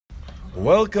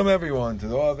Welcome everyone to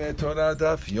the Ohavei Torah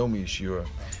Daf Yomi Shiur.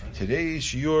 Today's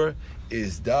Shiur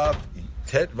is Daf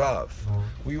Tet Vav.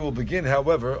 We will begin,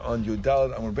 however, on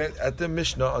Yudalad Amud at the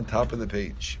Mishnah on top of the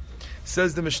page.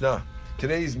 Says the Mishnah,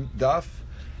 today's Daf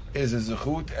is a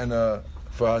zechut and a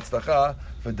for Hatzlacha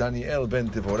for Daniel ben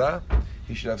Devorah.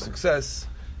 He should have success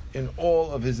in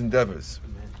all of his endeavors.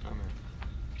 Amen.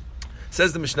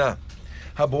 Says the Mishnah,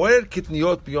 Haboer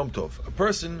kitniot b'yom tov. A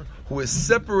person who is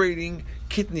separating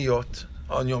kitniot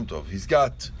on Yom Tov. He's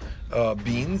got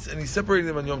beans and he's separating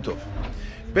them on Yom Tov.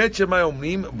 Bet Shemai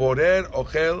omrim borer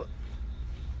ochel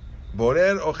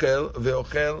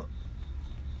ve'ochel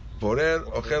borer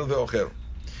ochel ve'ochel.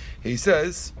 He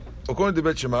says, according to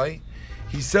Bet Shemai,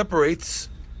 he separates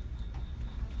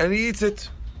and he eats it.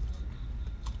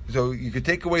 So you could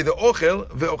take away the ochel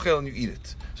ve'ochel and you eat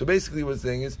it. So basically what it's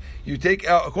saying is, you take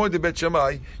out, according to Bet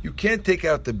Shammai, you can't take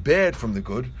out the bad from the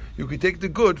good, you can take the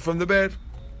good from the bad.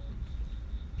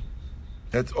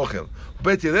 That's ochel.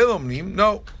 Bet Hillel omnim,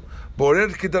 no. Borer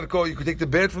kedarko, you can take the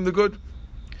bad from the good.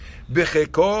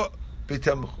 Becheko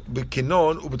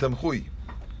bekinon ubetamchui.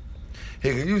 He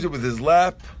can use it with his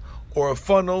lap, or a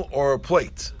funnel, or a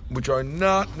plate, which are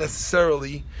not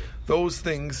necessarily, those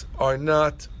things are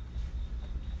not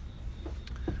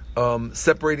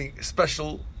separating,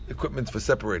 special equipment for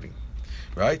separating,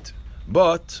 right?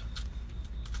 But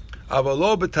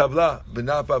avalo betavla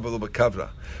benapa avalo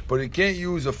bekavra. But you can't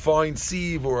use a fine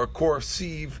sieve or a coarse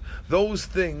sieve. Those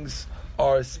things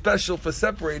are special for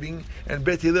separating, and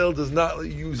Bet Hillel does not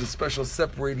use a special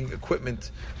separating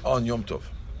equipment on Yom Tov.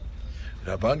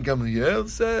 Rabban Gamliel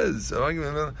says,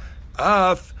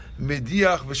 af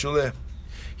mediach v'sholeh.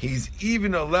 He's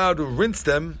even allowed to rinse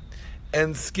them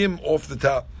and skim off the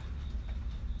top.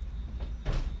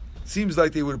 Seems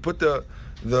like they would put the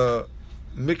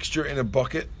mixture in a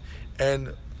bucket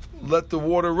and let the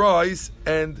water rise,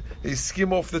 and they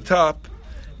skim off the top,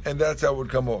 and that's how it would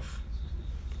come off.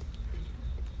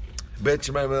 Bet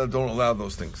Shemai don't allow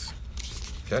those things.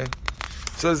 Okay?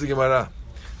 Says the Gemara.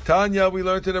 Tanya, we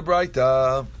learned in a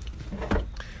Braita.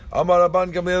 Amar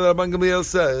Rabban Gamliel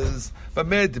says,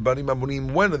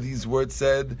 when are these words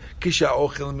said? Kisha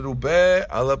ochel merubeh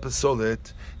ala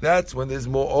pesolet. That's when there's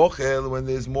more ochel, when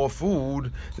there's more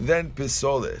food than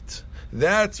pesolet.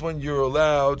 That's when you're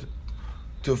allowed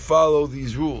to follow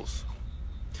these rules.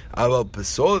 Ala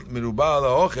pesolet merubeh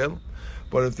ala ochel.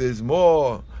 But if there's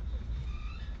more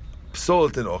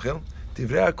pesolet than ochel,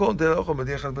 divrei hakol den ochel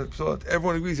mediachan pesolet.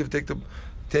 Everyone agrees you have to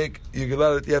you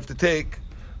have to take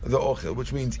the ochel,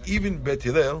 which means even Bet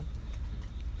Hillel,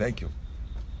 thank you,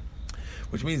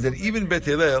 which means that even Bet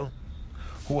Hillel,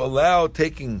 who allowed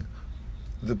taking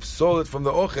the psolet from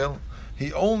the ochel,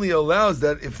 he only allows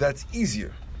that if that's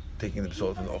easier, taking the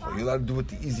psolet from the ochel. You're allowed to do it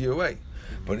the easier way.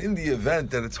 But in the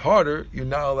event that it's harder, you're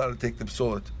not allowed to take the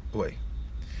psolet away.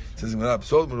 It says,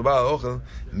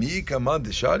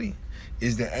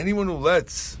 is there anyone who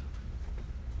lets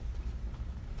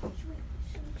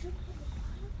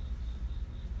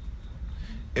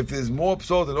if there's more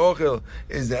psolet than ochel,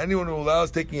 is there anyone who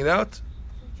allows taking it out?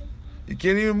 You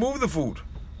can't even move the food.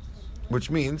 Which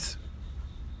means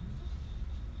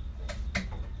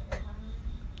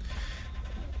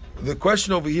the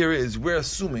question over here is, we're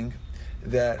assuming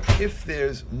that if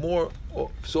there's more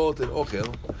psolet than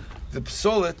ochel, the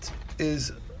psolet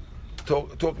is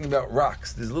talking about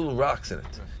rocks. There's little rocks in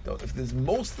it. Now, if there's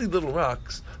mostly little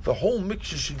rocks, the whole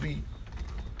mixture should be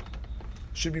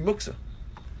muksa.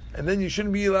 And then you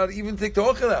shouldn't be allowed to even take the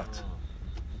ochel out.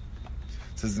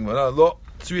 Says the Gemara, lo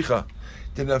tzricha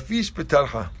tenafish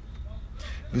betarcha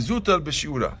v'zutar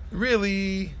b'shiura.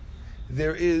 Really,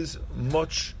 there is more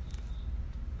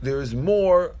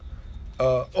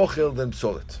ochel than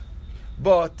psolet,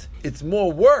 but it's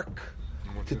more work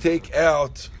to take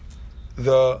out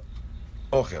the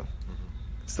ochel.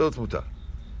 Still, it's mutar.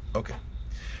 Okay.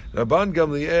 Rabban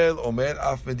Gamliel omer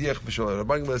af mediach v'sholeh.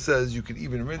 Rabban Gamliel says you can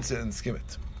even rinse it and skim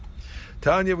it.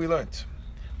 Tanya, we learned.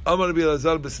 Amar Rabbi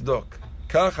Elazar b'Sadok.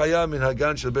 Kach haya min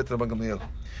hagan shel bet Rabban Gamliel.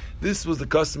 This was the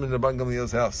custom in Rabban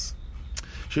Gamliel's house.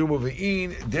 Shehu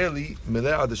movein deli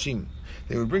meleh adashim.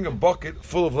 They would bring a bucket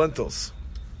full of lentils.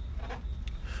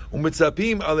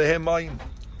 Umitzapim alehem mayim.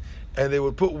 And they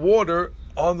would put water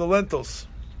on the lentils.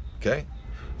 Okay?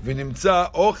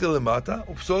 V'nimtza ochel lemata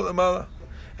upsol lemala.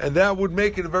 And that would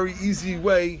make it a very easy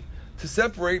way to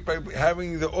separate by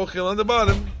having the ochel on the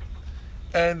bottom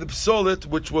and the psolet,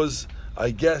 which was,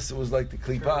 I guess, it was like the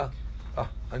klipa.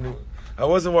 I knew it. I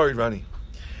wasn't worried, Ronnie.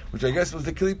 Which I guess was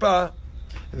the klipa,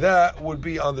 that would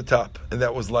be on the top, and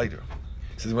that was lighter.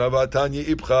 He says, I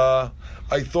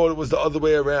thought it was the other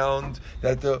way around,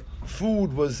 that the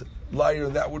food was lighter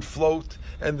and that would float,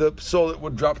 and the psolet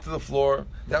would drop to the floor.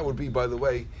 That would be, by the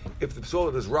way, if the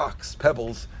psolet is rocks,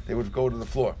 pebbles, they would go to the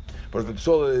floor. But if the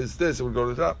psolet is this, it would go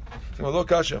to the top. Look,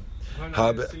 Kasha.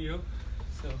 To you.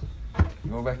 So,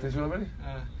 You going back to Israel already?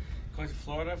 Going to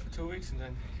Florida for 2 weeks and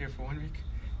then here for 1 week.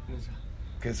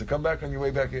 Okay, so come back on your way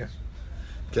back here.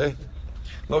 Okay?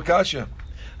 Lo kasha.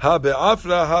 Ha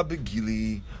be'afra ha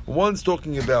be'gili. One's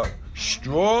talking about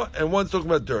straw and one's talking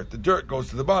about dirt. The dirt goes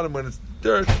to the bottom when it's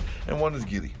dirt, and one is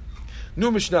gili.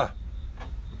 New Mishnah.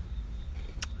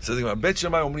 Says about Bet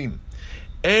Shammai Omrim.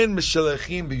 En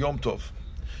mishalechim b'Yom Tov.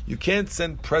 You can't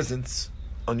send presents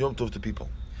on Yom Tov to people.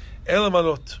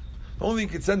 Elamanot. The only thing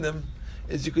you could send them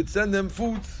is you could send them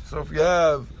food. So if you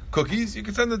have cookies, you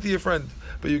can send them to your friend.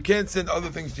 But you can't send other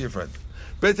things to your friend.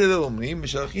 He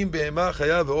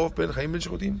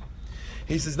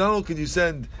says, not only can you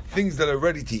send things that are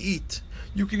ready to eat,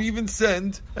 you can even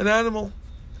send an animal.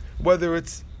 Whether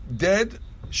it's dead,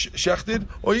 shechted,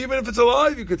 or even if it's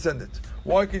alive, you could send it.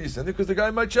 Why can you send it? Because the guy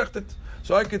might shecht it.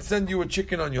 So I could send you a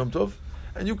chicken on Yom Tov,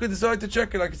 and you could decide to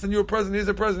check it. I could send you a present. Here's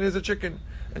a present. Here's a chicken.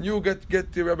 And you'll get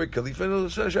the Rabbi Khalifa, and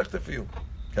he'll shecht it for you.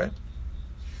 Okay?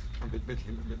 Bet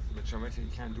Shammai said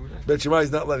you can't do that. Bet Shammai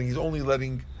is not letting. He's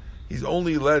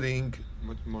only letting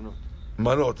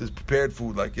manot is prepared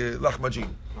food like lachmajin.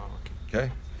 Oh, Okay,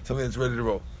 something that's ready to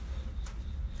roll.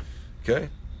 Okay.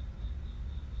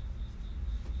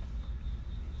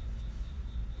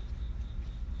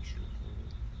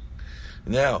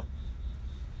 Now,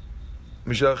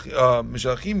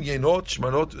 mishalachim yenot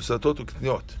shmanot usatot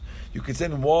ukniot. You can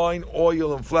send wine,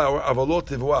 oil, and flour. Avalot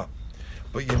tivua.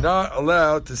 But you're not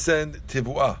allowed to send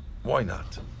tivua. Why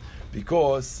not?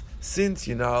 Because since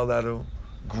you're not allowed to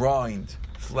grind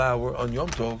flour on Yom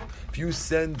Tov, if you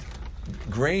send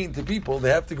grain to people, they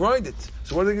have to grind it.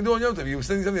 So what are they going to do on Yom Tov? You're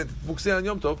sending something that's mukseh on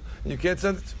Yom Tov, and you can't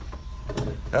send it.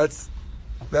 That's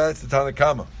the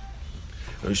Tanakama.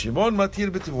 Shimon matir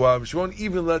b'tivua. Shimon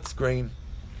even lets grain.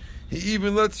 He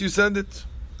even lets you send it.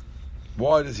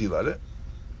 Why does he let it?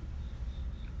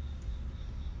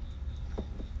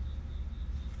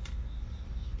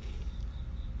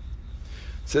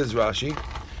 Says Rashi,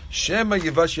 Shema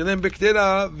yivashilem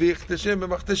b'ktera v'yichteshem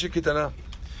b'machteshe kitana.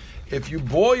 If you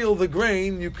boil the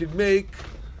grain, you could make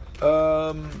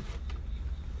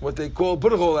what they call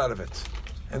burghol out of it.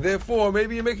 And therefore,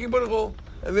 maybe you're making burghol,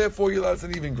 and therefore you're allowed to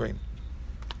send even grain.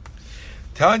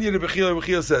 Tanya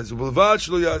Rebechila says,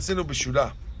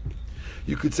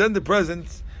 you could send the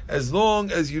present as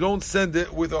long as you don't send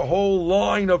it with a whole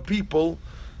line of people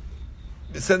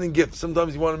sending gifts.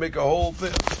 Sometimes you want to make a whole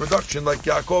production like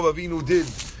Yaakov Avinu did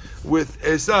with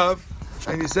Esav,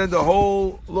 and you send a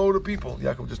whole load of people.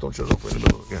 Yaakov, just don't shut it off in the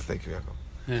middle. Yeah, thank you,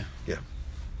 Yaakov. Yeah.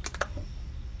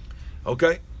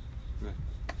 Okay.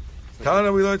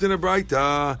 Tana, we learned in the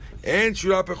Braita, and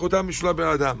Shura Pechotam Mishula Ben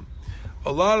Adam.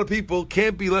 A lot of people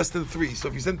can't be less than 3. So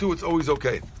if you send 2, it's always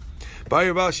okay.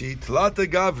 Bayir Rashi, Tlata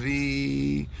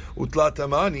Gavri, Utlata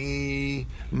Mani,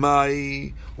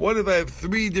 Mai. What if I have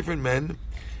 3 different men,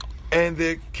 and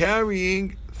they're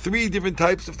carrying 3 different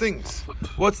types of things?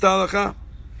 What's the halakha?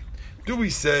 Do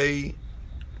we say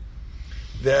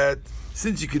that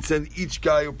since you could send each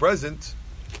guy a present,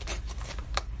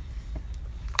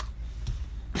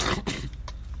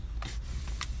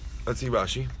 let's see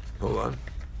Rashi. Hold on.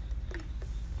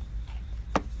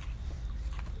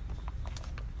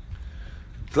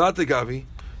 Tlata Gavi,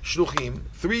 Shluchim,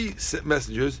 3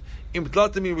 messengers, in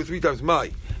Tlatamin with 3 times.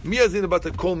 Mai. Miazin about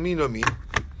to call min or min.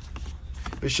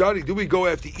 Bishari, do we go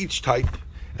after each type?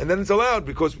 And then it's allowed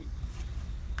because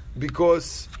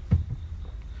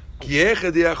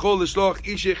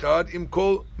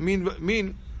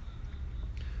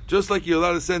just like you're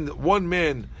allowed to send one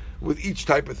man with each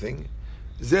type of thing,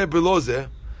 zeh below zeh,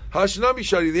 Hashanami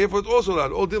shari, therefore it's also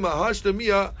allowed.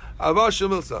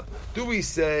 Do we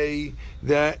say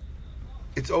that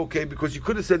it's okay because you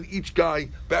could have sent each guy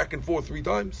back and forth 3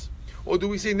 times? Or do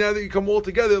we say now that you come all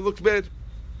together, it looks bad?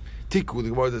 Tiku, the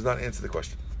Gemara does not answer the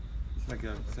question. It's like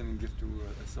sending gift to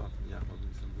Esau. Yeah, probably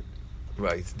some good.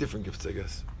 Right, it's different gifts, I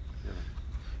guess. Yeah.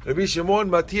 Rabbi Shimon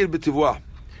matir b'tivua.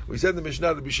 We said in the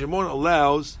Mishnah, Rabbi Shimon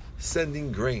allows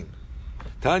sending grain.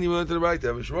 Tanya went to the right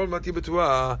there. Shimon matir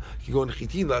b'tivua. You go in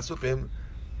chitin lasofim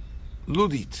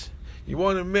ludit. You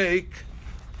want to make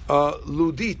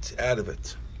ludit out of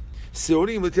it.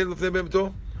 Seorim l'ten l'fnei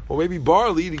b'emto, or maybe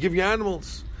barley to give you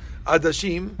animals.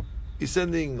 Adashim is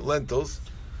sending lentils.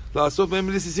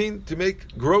 La'asot to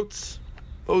make groats.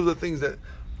 Those are things that,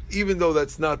 even though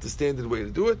that's not the standard way to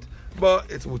do it, but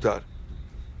it's mutar.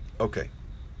 Okay.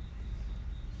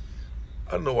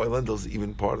 I don't know why lentils are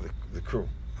even part of the crew.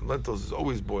 lentils is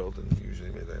always boiled and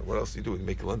usually made that. What else do you do? You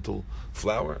make lentil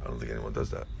flour? I don't think anyone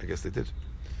does that. I guess they did.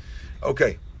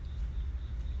 Okay.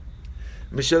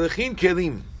 Mishalechin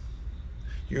kelim.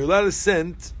 You're allowed to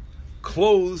send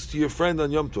clothes to your friend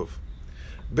on Yom Tov.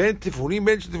 Ben tifunim,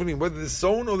 ben tifunim, whether they're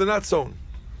sewn or they're not sewn.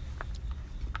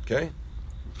 Okay?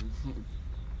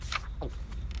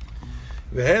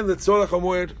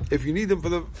 If you need them for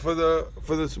the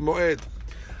moed,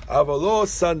 avalo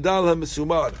sandal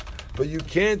hamesumar, but you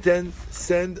can't then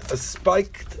send a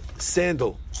spiked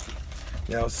sandal.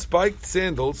 Now, spiked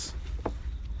sandals.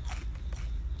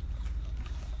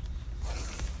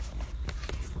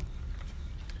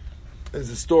 There's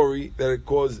a story that it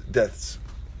caused deaths.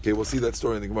 Okay, we'll see that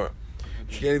story in the Gemara.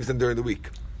 You can't even send during the week.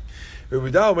 You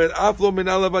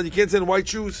can't send white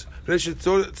shoes because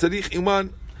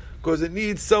it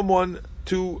needs someone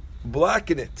to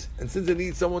blacken it. And since it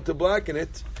needs someone to blacken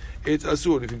it, it's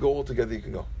asur. If you go all together, you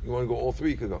can go. You want to go all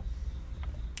three, you can go.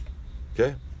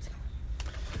 Okay?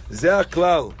 Zeh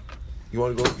klal. You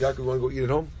want to go, Yaakov, you want to go eat at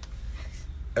home?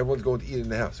 Everyone's going to eat in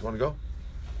the house. You want to go?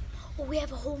 Oh, we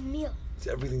have a whole meal.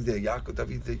 Everything's there. Yaakov,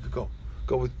 David, you could go.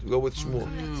 Go with Shmuel.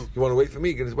 You want to wait for me?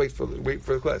 You're going to wait for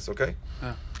the class, okay?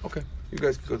 Yeah. Okay. You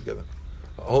guys can go together.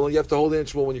 Hold on. You have to hold in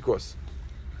Shmuel when you cross.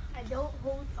 I don't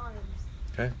hold arms.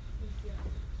 Okay. Thank you.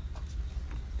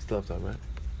 Still have time, right?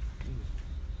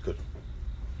 Good.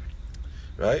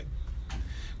 Right?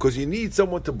 Because you need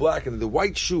someone to blacken it. The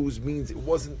white shoes means it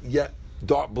wasn't yet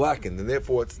dark blackened, and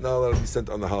therefore it's not allowed to be sent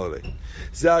on the holiday.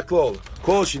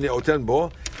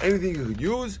 Anything you could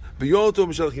use, you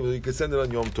could send it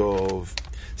on Yom Tov.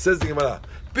 Says the Gemara,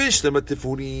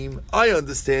 I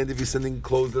understand if you're sending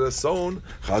clothes that are sewn,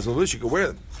 you can wear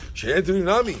them.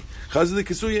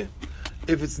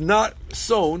 If it's not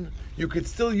sewn, you could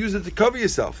still use it to cover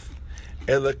yourself.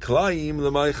 How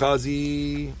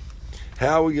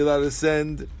are you allowed to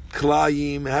send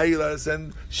klayim? How are you allowed to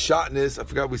send shotness? I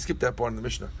forgot we skipped that part in the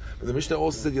Mishnah. But the Mishnah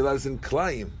also said you're allowed to send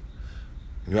klayim.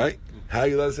 Right? How are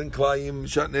you allowed to send klayim,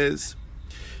 shotness?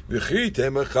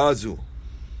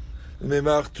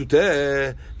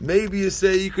 Maybe you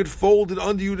say you could fold it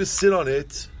under you to sit on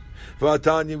it.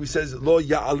 We says lo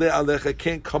ya'aleh alecha,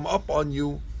 can't come up on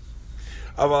you.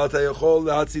 We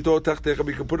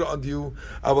can put it under you.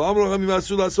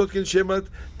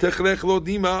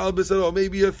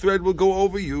 Maybe a thread will go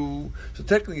over you. So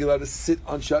technically you're allowed to sit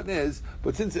on shatnez,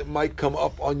 but since it might come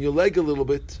up on your leg a little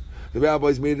bit, the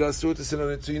rabbis made it asur to sit on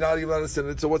it, so you're not even allowed to sit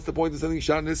on it. So what's the point of sending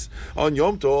shatnez on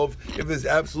Yom Tov if there's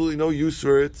absolutely no use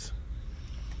for it?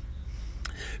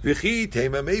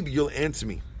 Maybe you'll answer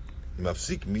me.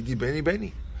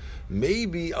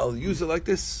 Maybe I'll use it like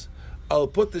this. I'll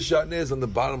put the shatnez on the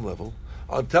bottom level.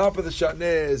 On top of the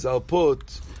shatnez, I'll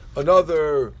put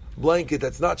another blanket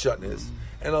that's not shatnez,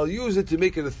 and I'll use it to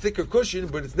make it a thicker cushion,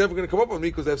 but it's never going to come up on me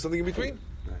because I have something in between.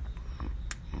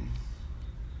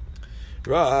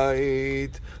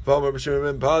 Right. Amar B'Shur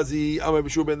ben Pazi, Amar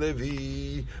B'Shur ben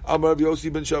Levi, Amar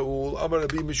Yossi ben Shaul, Amar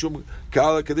Rabbi Mishum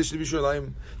Kala Kadesh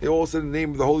B'Shalayim. They all said the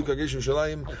name of the Holy Congregation of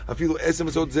Shalayim. Afilu Esem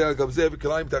Esod Zer Gavzev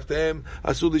Kalayim Tachtehem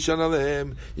Asur Lishan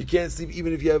Alehem. You can't sleep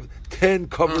even if you have 10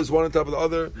 covers, one on top of the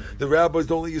other. The rabbis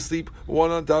don't let you sleep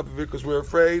one on top of it because we're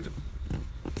afraid.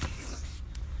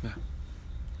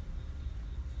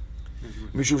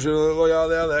 Mishum Shelo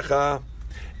Ya'aleh Alecha.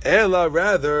 Ela,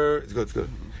 rather, it's good.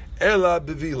 Ela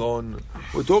bevilon.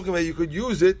 We're talking about you could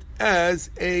use it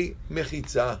as a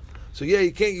mechitza. So yeah,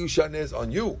 you can't use shatnez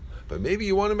on you, but maybe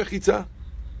you want a mechitza,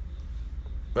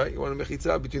 right? You want a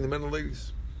mechitza between the men and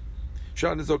ladies.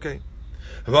 Shatnez is okay.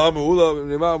 Why do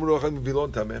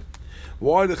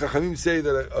Chachamim say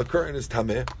that a curtain is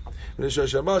tameh?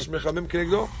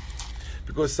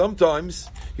 Because sometimes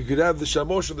you could have the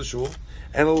shamosh of the shul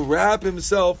and he'll wrap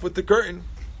himself with the curtain.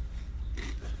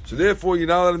 So therefore, you're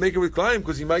not allowed to make it with klayim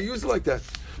because he might use it like that.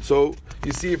 So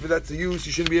you see, if that's the use,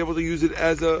 you shouldn't be able to use it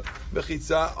as a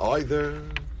mechitza either.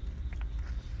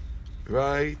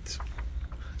 Right?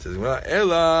 Says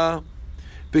Ela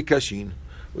bikashin.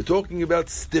 We're talking about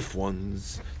stiff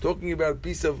ones. Talking about a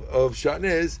piece of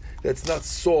shatnez that's not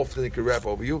soft and it can wrap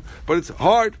over you, but it's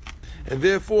hard, and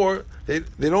therefore they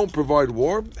don't provide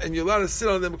warmth, and you're allowed to sit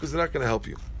on them because they're not going to help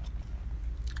you.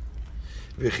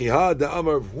 V'chiha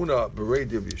da'amar v'huna b'rei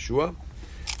de Yeshua,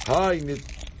 hai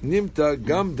nimta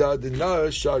gamda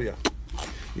dinar sharia.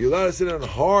 You're allowed to sit on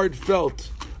hard felt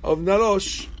of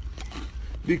narosh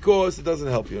because it doesn't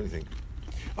help you anything.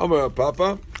 Amar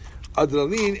Papa,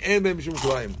 adralin and ben mishum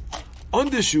klayim.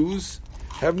 Undershoes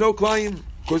have no klayim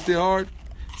because they're hard.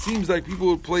 Seems like people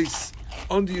would place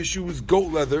under your shoes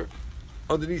goat leather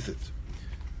underneath it.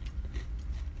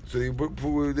 So they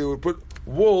would put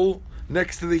wool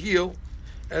next to the heel,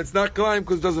 and it's not Kalayim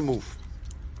because it doesn't move.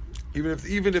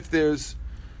 Even if there's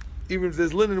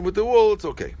linen with the wool, it's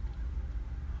okay.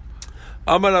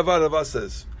 Amar Rava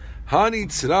says, Hani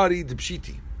tzrari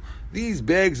dipshiti. These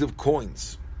bags of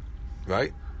coins,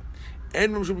 right?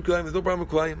 And there's no problem with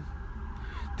Kalayim.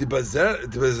 The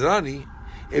Bazrani,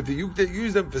 if you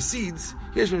use them for seeds,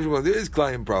 there is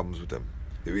Kalayim problems with them.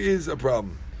 There is a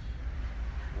problem.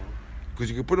 Because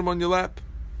you can put them on your lap.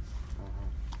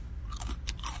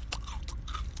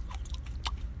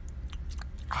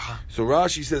 So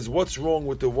Rashi says, what's wrong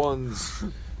with the ones,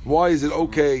 why is it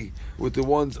okay with the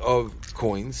ones of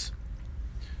coins?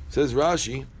 Says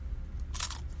Rashi,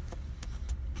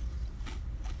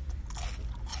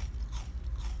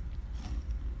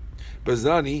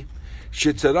 Bazani,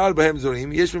 Shetzarar Bahem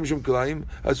Zorim, Yesh Mishum Kalayim,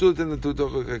 Asur Ten.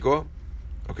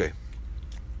 Okay.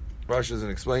 Rashi doesn't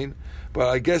explain, but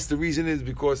I guess the reason is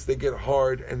because they get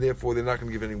hard and therefore they're not going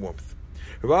to give any warmth.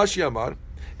 Rashi Amar,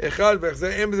 none of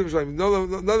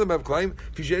them have Kalayim.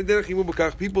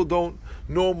 People don't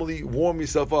normally warm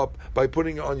yourself up by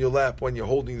putting it on your lap when you're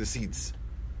holding the seeds.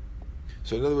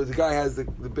 So in other words, the guy has the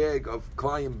bag of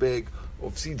Kalayim bag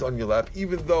of seeds on your lap,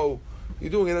 even though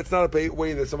you're doing it, that's not a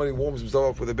way that somebody warms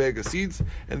himself up with a bag of seeds,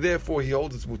 and therefore he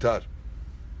holds its mutar.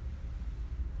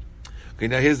 Okay,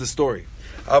 now here's the story.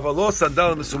 Avalo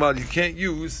sandal misumar. You can't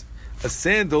use a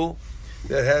sandal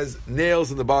that has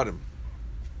nails in the bottom.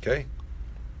 Okay?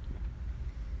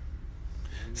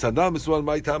 Sandal misumar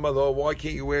ma'itama lo. Why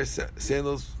can't you wear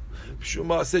sandals?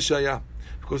 Shuma seshaya.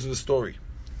 Because of the story.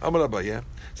 Amar Abaya.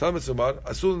 Sandal misumar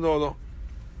asul no.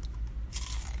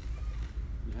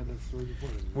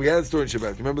 We had that story in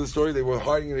Shabbat. Remember the story? They were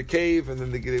hiding in a cave, and then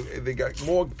they got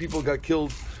more people got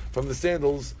killed from the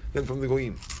sandals than from the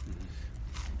goyim.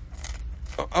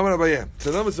 Amar Abaye,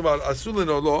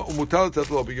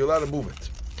 but you're allowed to move it.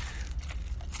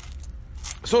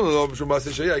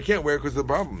 I can't wear it because of the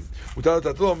problem. But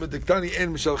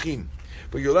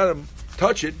you're allowed to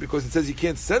touch it because it says you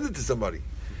can't send it to somebody.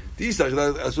 If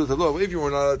you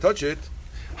were not allowed to touch it,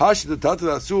 if you're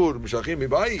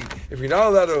not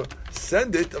allowed to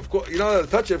send it, of course you're not allowed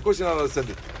to touch it. Of course, you're not allowed to send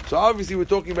it. So obviously, we're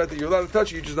talking about that you're allowed to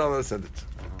touch it. You're just not allowed to send it.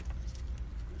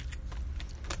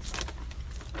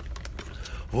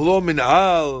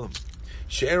 You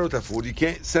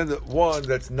can't send one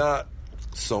that's not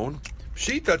sewn.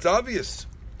 Sheet, that's obvious.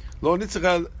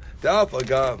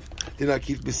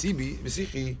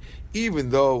 Even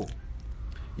though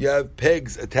you have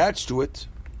pegs attached to it,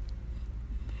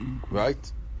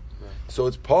 right? So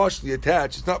it's partially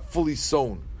attached. It's not fully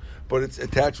sewn, but it's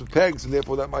attached with pegs, and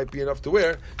therefore that might be enough to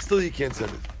wear. Still, you can't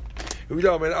send it.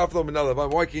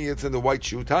 Why can't you send a white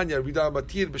shoe?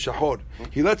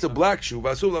 He lets a black shoe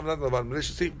because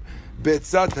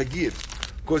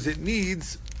it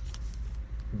needs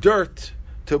dirt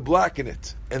to blacken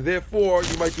it, and therefore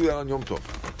you might do that on Yom Tov.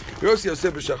 He also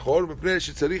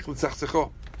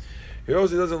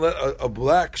doesn't let a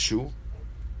black shoe,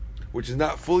 which is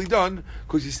not fully done,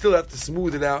 because you still have to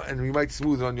smooth it out, and we might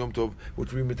smooth it on Yom Tov,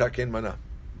 which we mitaken mana.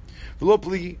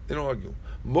 They don't argue.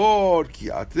 More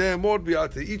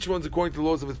biate. Each one's according to the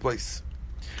laws of its place.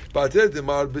 In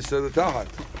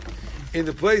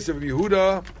the place of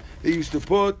Yehuda, they used to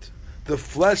put the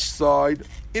flesh side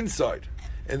inside,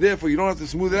 and therefore you don't have to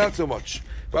smooth it out so much.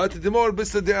 There's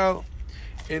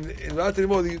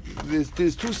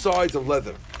two sides of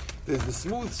leather. There's the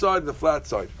smooth side and the flat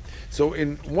side. So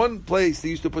in one place they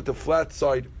used to put the flat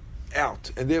side out,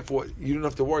 and therefore you don't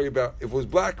have to worry about, if it was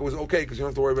black it was okay because you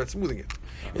don't have to worry about smoothing it.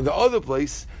 In the other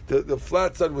place the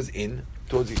flat side was in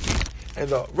towards your feet, and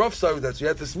the rough side was that, so you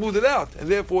had to smooth it out, and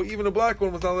therefore even a black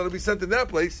one was not allowed to be sent in that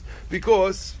place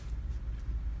because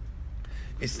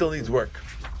it still needs work.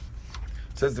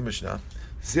 Says the Mishnah,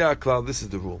 this is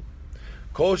the rule.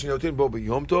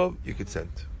 Yom Tov, you could send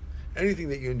anything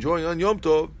that you enjoy on Yom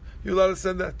Tov, you're allowed to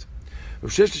send that. He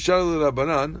lets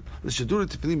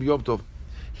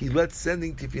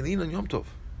sending tefillin on Yom Tov.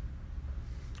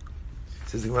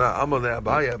 Says the Gemara,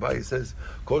 Abaye says,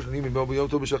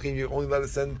 you're only allowed to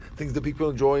send things that people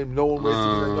enjoy, and no one wears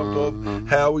tefillin on Yom Tov.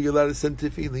 How are you allowed to send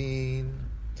tefillin?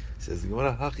 Says the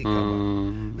Gemara,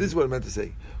 this is what I meant to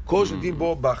say.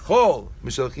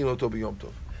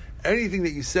 Anything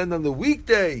that you send on the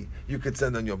weekday, you could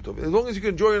send on Yom Tov. As long as you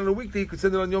can enjoy it on a weekday, you could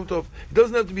send it on Yom Tov. It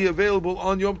doesn't have to be available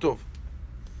on Yom Tov.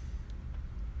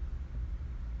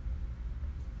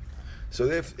 So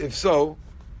if so,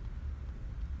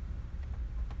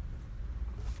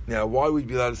 now why would you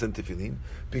be allowed to send tefillin?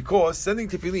 Because sending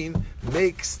tefillin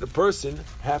makes the person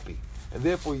happy. And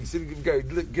therefore, you give a guy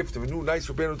a gift of a new, nice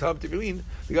Rabbeinu Tam tefillin,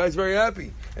 the guy's very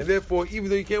happy. And therefore, even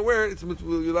though you can't wear it,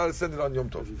 you're allowed to send it on Yom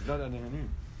Tov. It's not an Ehanim.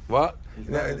 What?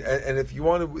 And if you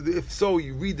want to, if so,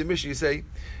 you read the Mishnah. You say,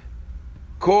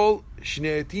 "Kol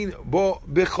shneatin bo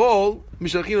bechol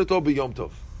mishalchin oto b'yom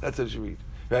tov." That's what you read,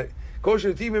 right? Kol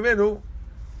shneatin mimenu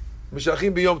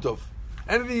mishalchin b'yom tov.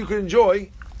 Anything you can enjoy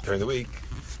during the week,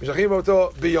 mishalchin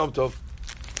oto b'yom tov.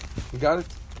 You got it?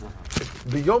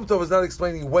 B'yom tov is not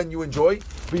explaining when you enjoy.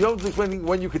 B'yom tov is explaining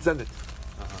when you could send it.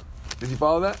 Did you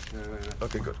follow that? Yeah.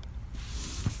 Okay, good.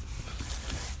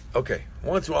 Okay,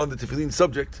 once we're on the tefillin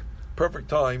subject, perfect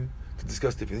time to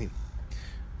discuss tefillin.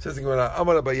 Says the Gemara,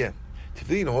 Amar Abaye,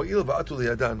 tefillin ho'il va'atu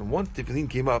liyadan. Once tefillin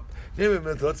came up,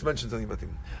 let's mention something about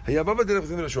him.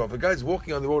 If a guy's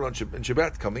walking on the road on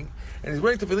Shabbat coming, and he's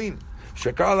wearing tefillin,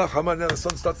 shakala hamad, now the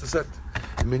sun starts to set.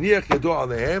 Meniach yado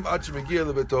alehem ad shemegiya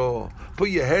lebeto.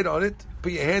 Put your head on it,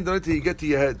 put your hand on it till you get to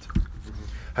your head.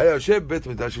 Hayashev bet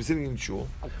midrash, you're sitting in shul.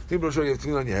 You have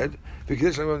tefillin on your head.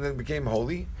 Because then became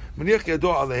holy. Put your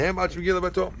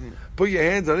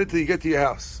hands on it till you get to your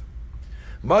house.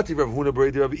 Mati Rav Huna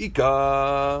Brei Rav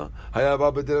Ika.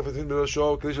 Hayava b'derech v'tefillin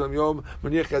b'rosho. Kedesh Shalom Yom.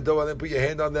 Maniach yado on them. Put your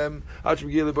hand on them. Ad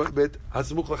shemegiya lebet.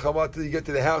 Hasamuk l'chama till you get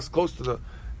to the house close to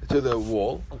the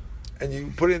wall, and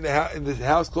you put it in the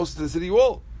house close to the city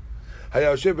wall.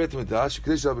 Hayashev bet midrash.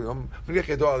 Kedesh Shalom Yom. Maniach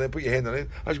yado on them. Put your hand on it.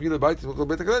 Ad shemegiya lebet. Hasamuk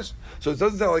l'bet hakadosh. So it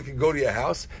doesn't sound like you can go to your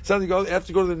house. It sounds like you have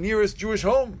to go to the nearest Jewish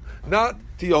home, not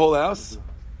to your whole house.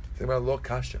 Think about lo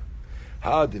kasha.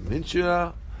 Had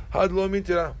minchira, had lo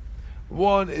minchira.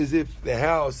 One is if the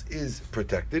house is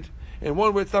protected, and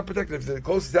one where it's not protected. If the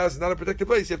closest house is not a protected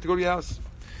place, you have to go to your house.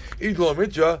 Id lo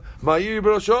minchira, ma'iri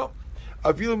b'rosho,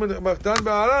 afilu machtan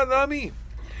ba'ara nami.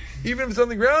 Even if it's on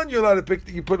the ground, you're allowed to pick.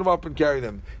 You put them up and carry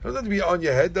them. It doesn't have to be on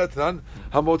your head. That's not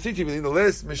hamotzi tefillin.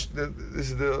 This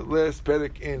is the last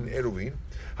perek in Eruvin.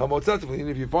 Hamotzat tefillin.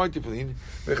 If you find tefillin,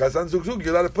 v'chasan zugzug,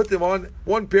 you're allowed to put them on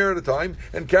one pair at a time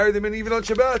and carry them in even on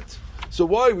Shabbat. So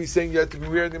why are we saying you have to be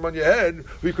wearing them on your head?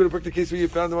 We could have picked the case where you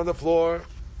found them on the floor.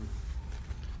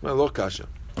 Lo kasha.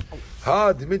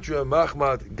 Ha Dimitri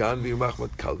Machmat Ganvi Machmat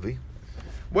Kalvi.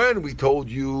 When we told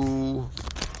you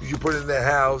should put it in the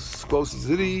house close to the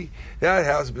city, that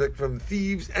house is protected from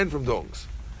thieves and from dogs.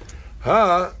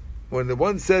 When the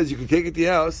one says you can take it to the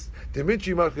house,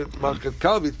 Dimitri Machmat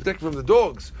Kalvi is protected from the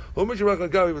dogs. Dimitri Machmat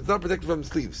Kalvi, but it's not protected from the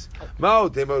thieves.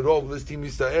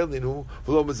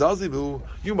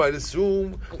 You might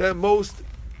assume that most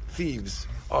thieves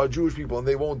are Jewish people and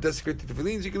they won't desecrate the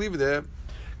tefillin, you can leave it there.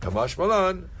 Kamash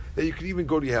Malan, that you can even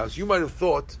go to your house. You might have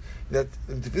thought that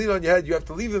the tefillin on your head, you have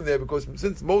to leave them there because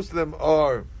since most of the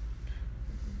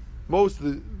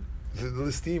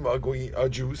listim are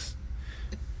Jews.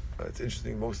 It's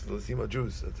interesting, most of the listim are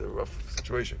Jews. That's a rough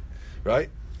situation, right?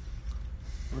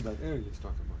 What that area he's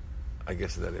talking about? I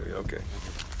guess in that area, okay.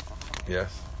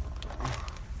 Yes.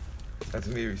 That's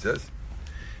what he says.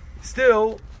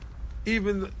 Still,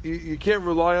 even you can't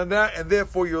rely on that, and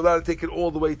therefore you're allowed to take it all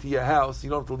the way to your house.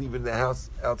 You don't have to leave it in the house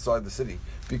outside the city.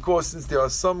 Because since there are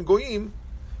some goyim,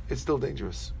 it's still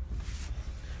dangerous.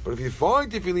 But if you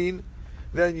find tefillin,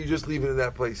 then you just leave it in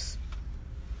that place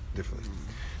differently.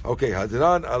 Okay,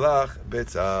 Hadran alach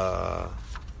betza.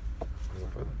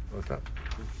 What's that?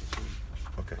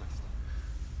 Okay.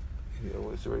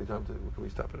 It's already time to. Can we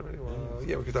stop it already?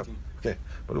 Yeah, we can stop. Okay.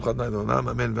 Baruch Adonai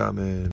Amen v'amen.